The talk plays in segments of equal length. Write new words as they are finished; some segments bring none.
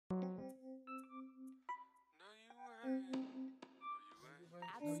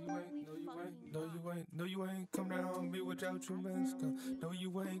you ain't coming around me without your mask on. No,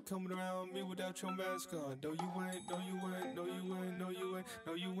 you ain't coming around me without your mask on. No, you ain't, no, you ain't, no, you ain't, no, you ain't,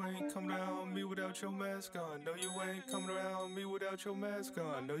 no, you ain't coming around me without your mask on. No, you ain't coming around me without your mask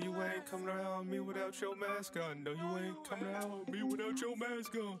on. No, you ain't coming around me without your mask on. No, you ain't coming around me without your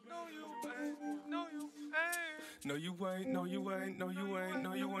mask on. No, you ain't, no, you ain't. No, you ain't, no, you ain't, no, you ain't,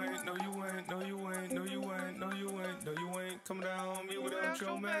 no, you ain't, no, you ain't, no, you ain't, no, you ain't, no, you ain't, no, you ain't coming down me without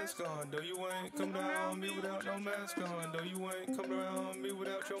your mask on. No, you ain't coming down me without no mask on. No, you ain't coming around me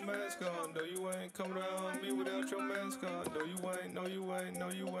without your mask on. No, you ain't coming around me without your mask on. No, you ain't, no, you ain't, no,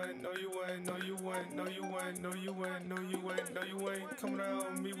 you ain't, no, you ain't, no, you ain't, no, you ain't, no, you ain't, no, you ain't, no, you ain't coming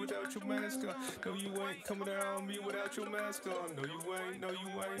around me without your mask on. No, you ain't coming around me without your mask on. No, you ain't, no, you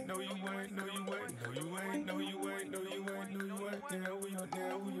ain't, no, you ain't, no, you ain't, no, you ain't, no, you ain't, no, you ain't, no, you ain't. Now we are,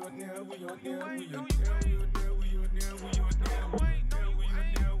 now we are, now we are, now we are, now we are, now we are, now we are, now we are, now we are,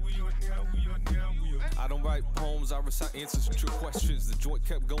 now we are, now we are, now we are. I don't write poems, I recite answers to true questions. The joint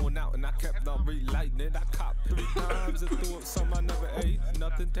kept going out and I kept on relighting it. I copped 3 times and threw up some I never ate.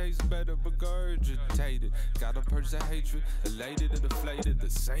 Nothing tastes better, regurgitated. Got a purge of hatred, elated and deflated. The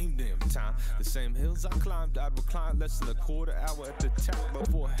same damn time, the same hills I climbed, I'd recline less than a quarter hour at the top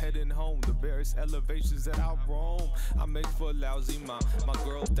before heading home. The various elevations that I roam, I make for a lousy mom. My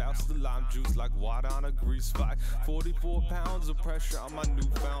girl doused the lime juice like water on a grease fire. 44 pounds of pressure on my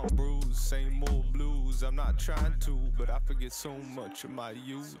newfound bruise. Same old blues, I'm not trying to, but I forget so much of my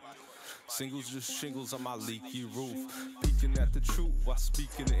youth. Singles just shingles on my leaky roof. Peeking at the truth while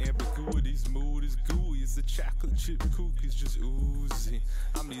speaking the ambiguities. Mood is gooey, it's the chocolate chip cookies just oozing.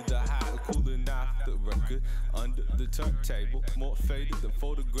 I'm either high or cooling off the record under the turntable. More faded than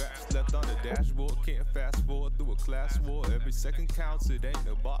photographs left on the dashboard. Can't fast forward through a class war. Every second counts, it ain't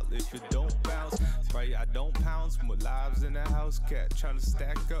a ball if it don't bounce. Right, I don't pounce. More lives in the house cat. Trying to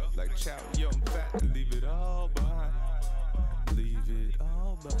stack up like chow young fat and leave it all behind. Leave it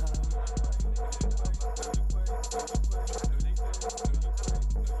all behind.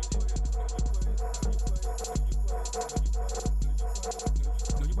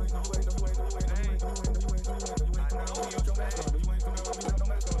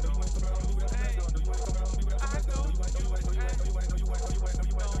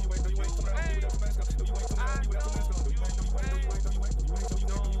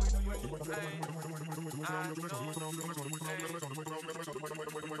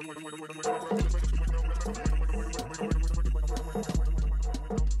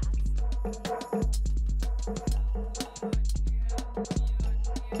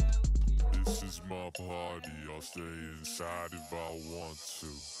 This is my party, I'll stay inside if I want to.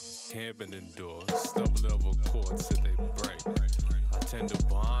 Camping indoors, stumble over courts till they break. I tend to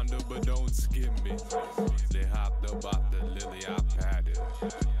ponder, but don't skip me. They hopped up out the lily, I patted.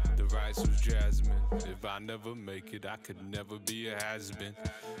 The rice was jasmine. If I never make it, I could never be a has-been.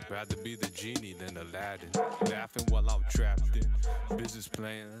 Rather be the genie than Aladdin. Laughing while I'm trapped in business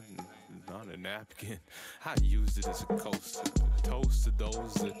plan on a napkin. I used it as a coaster, toast to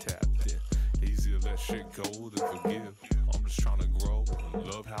those that tapped in. Easy to let shit go than forgive. I'm just trying to grow and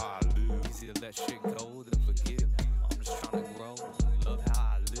love how I live. Easy to let shit go than forgive. I'm just trying to grow and love how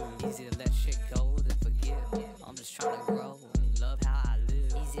I live. Easy to let shit go than forgive. I'm just trying to grow and love how I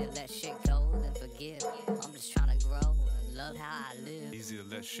live. Easy to let shit go than forgive. I'm just trying to grow and love how I live. Easy to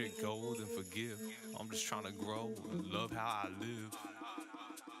let shit go than forgive. I'm just trying to grow and love how I live.